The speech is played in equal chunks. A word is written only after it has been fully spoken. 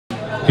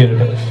get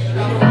it.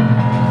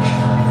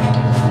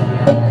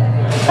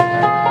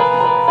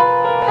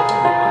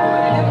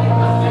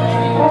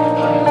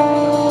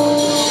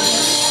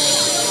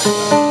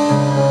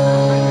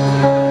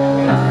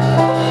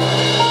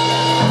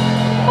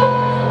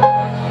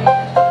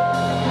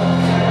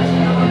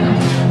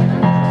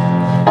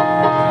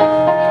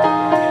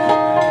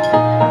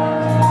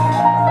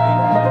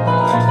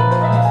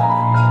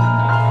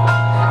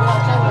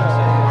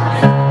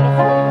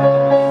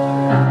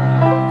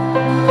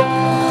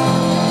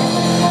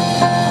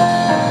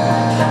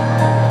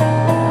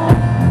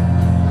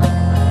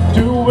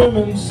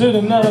 Women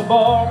sitting at a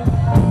bar,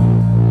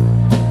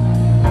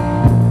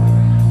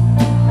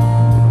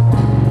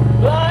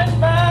 blind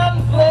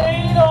man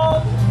playing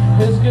on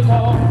his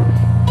guitar.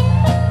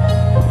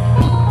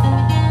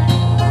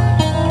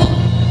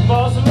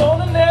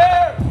 Barcelona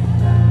air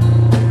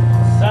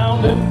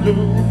sounding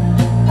blue.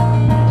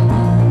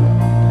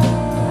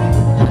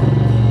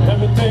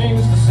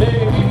 Everything's the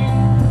same,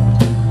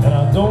 and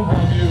I don't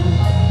have you.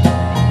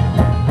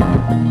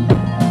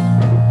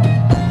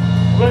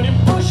 When you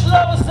push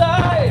love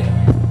aside,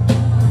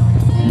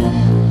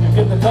 you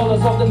get the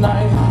colors of the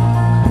night.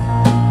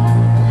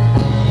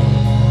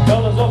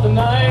 Colors of the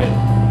night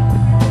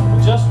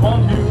with just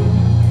one hue.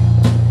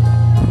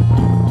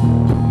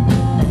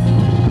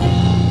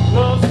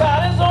 Love's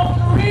got his own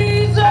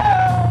reasons.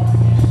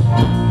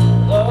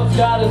 Love's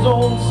got his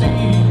own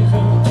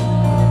seasons.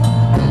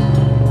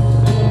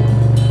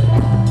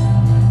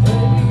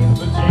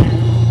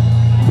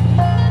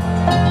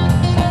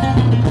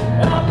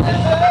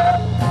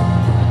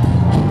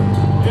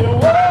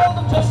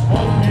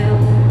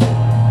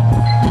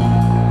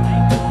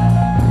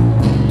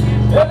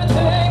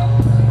 Everything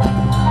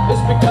is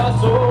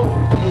Picasso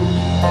Blue.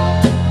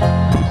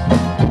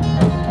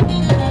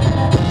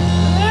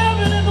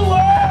 Living in the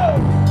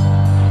world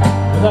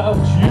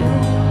without you.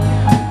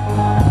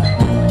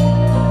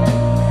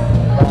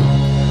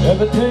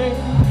 Everything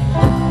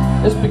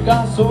is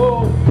Picasso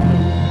Blue.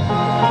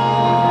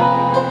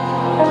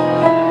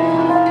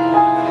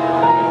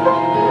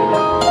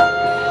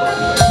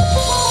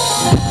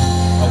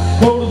 I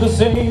go to the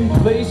same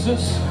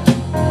places,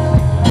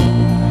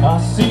 I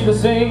see the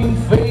same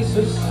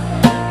faces.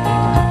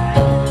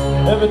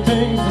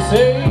 Everything's the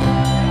same,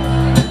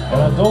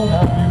 and I don't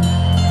have you.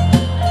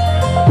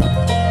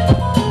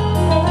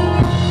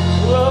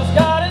 Love's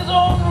got his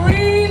own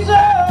reasons.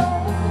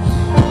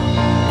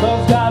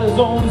 Love's got his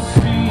own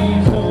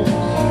seasons.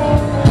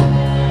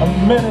 A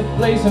minute,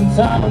 place, and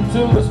time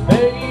until this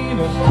pain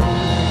is through.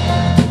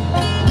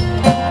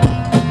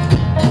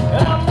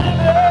 And I'm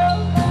living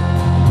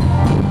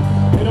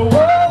in a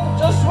world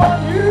just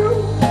one you.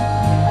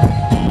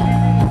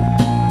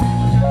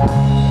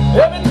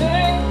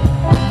 Everything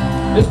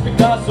is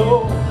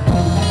Picasso.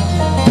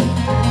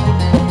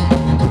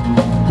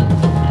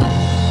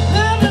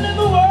 Living in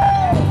the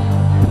world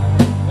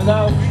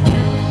without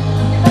you.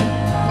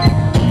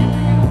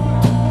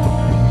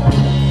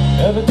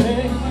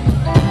 Everything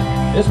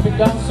is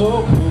Picasso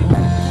Blue.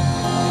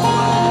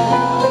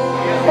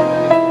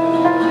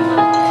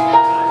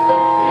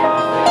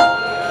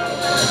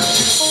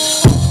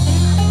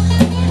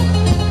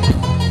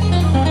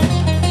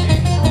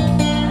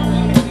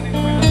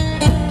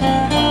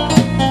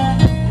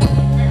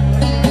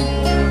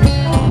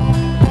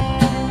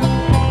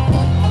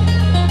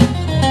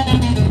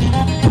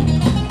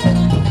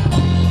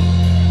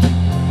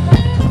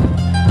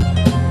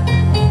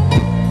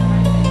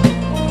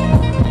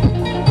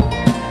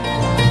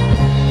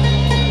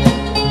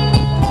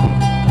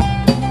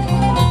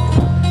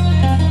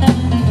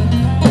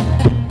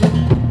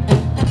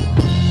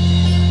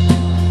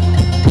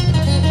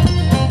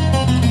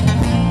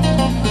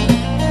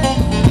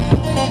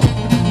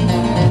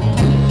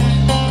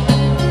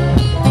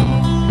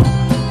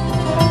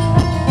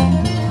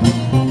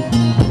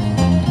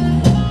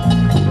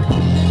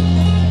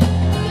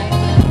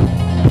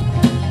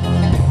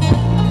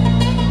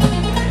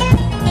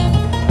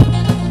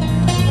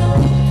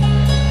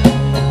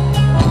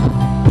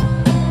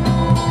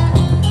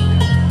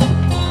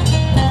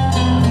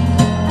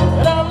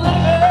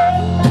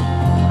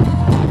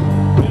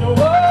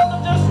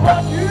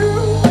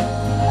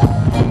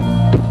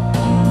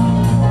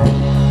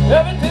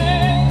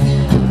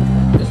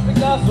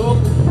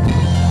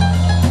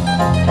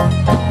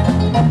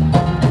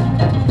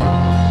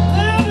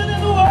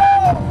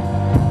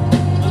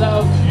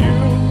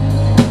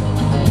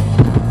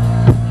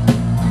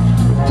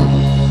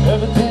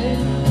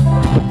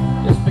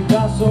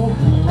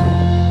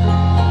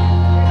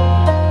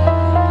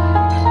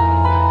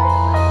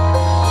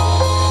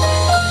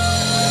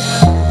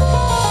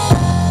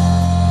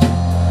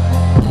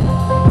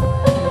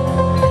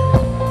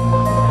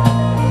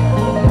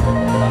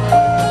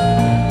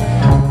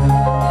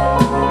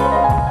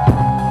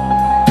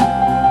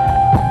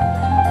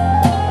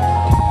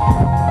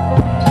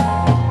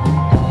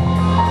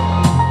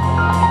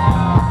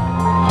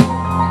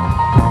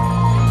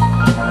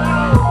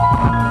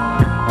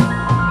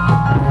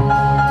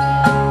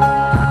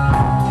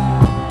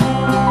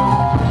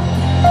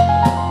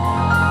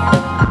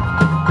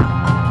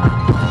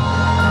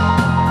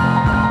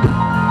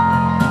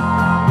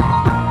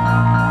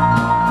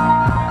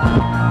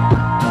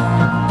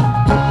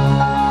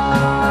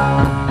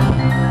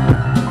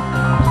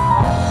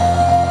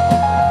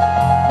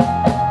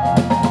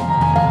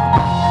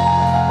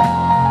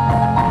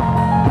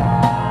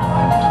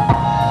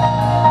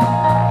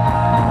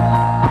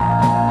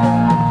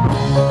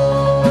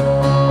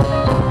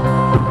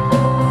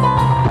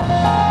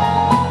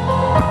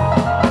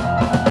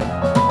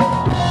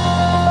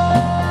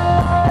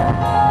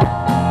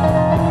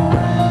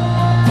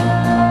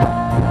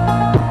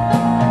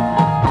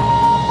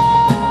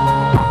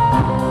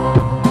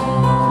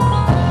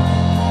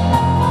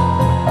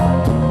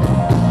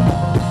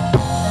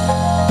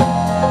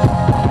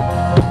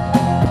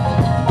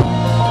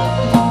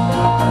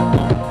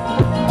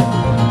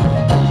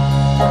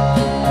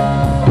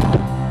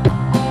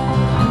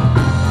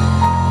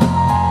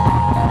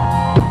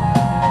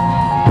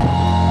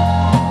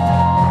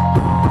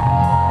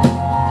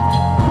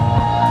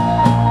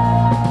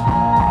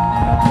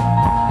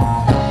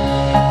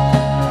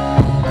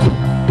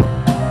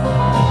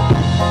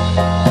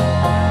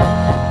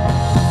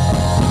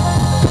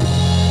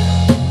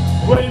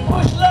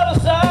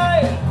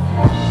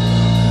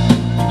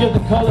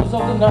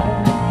 of the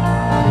night,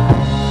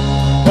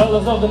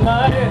 colors of the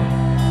night,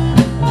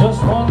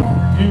 just one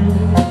you.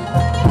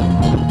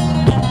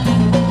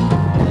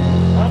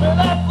 I'm in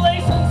that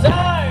place and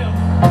time,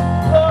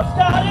 love's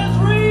got its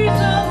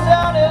reasons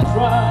and its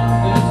right.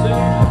 They say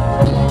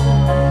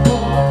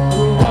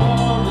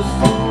love is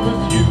through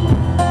with you,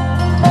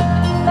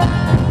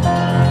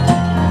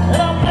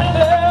 and I'm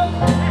living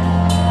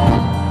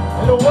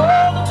in a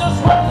world of just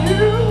one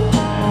you.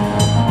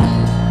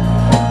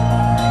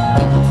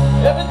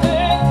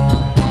 Everything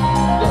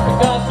is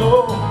Picasso.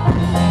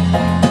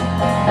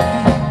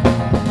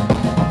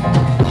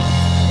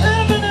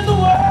 Living in the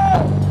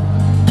world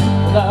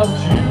without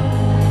you.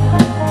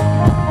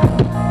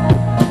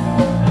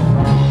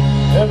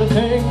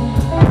 Everything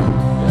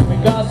is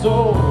Picasso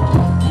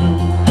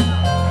Blue.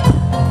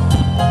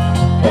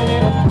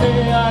 Ain't a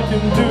thing I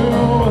can do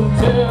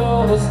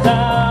until this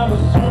time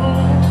is through.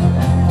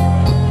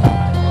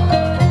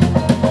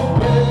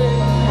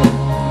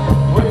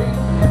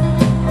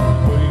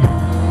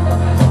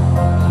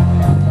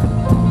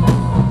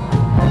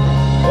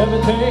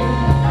 Everything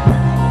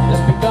is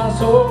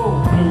Picasso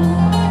Blue.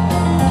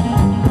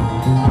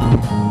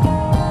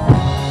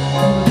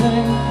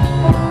 Everything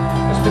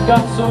is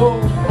Picasso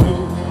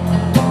Blue.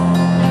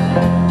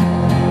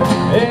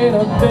 Ain't a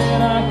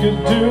thing I could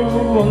do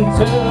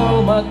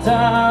until my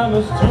time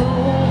is through.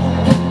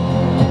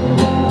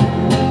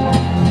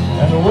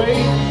 And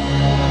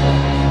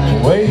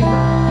wait,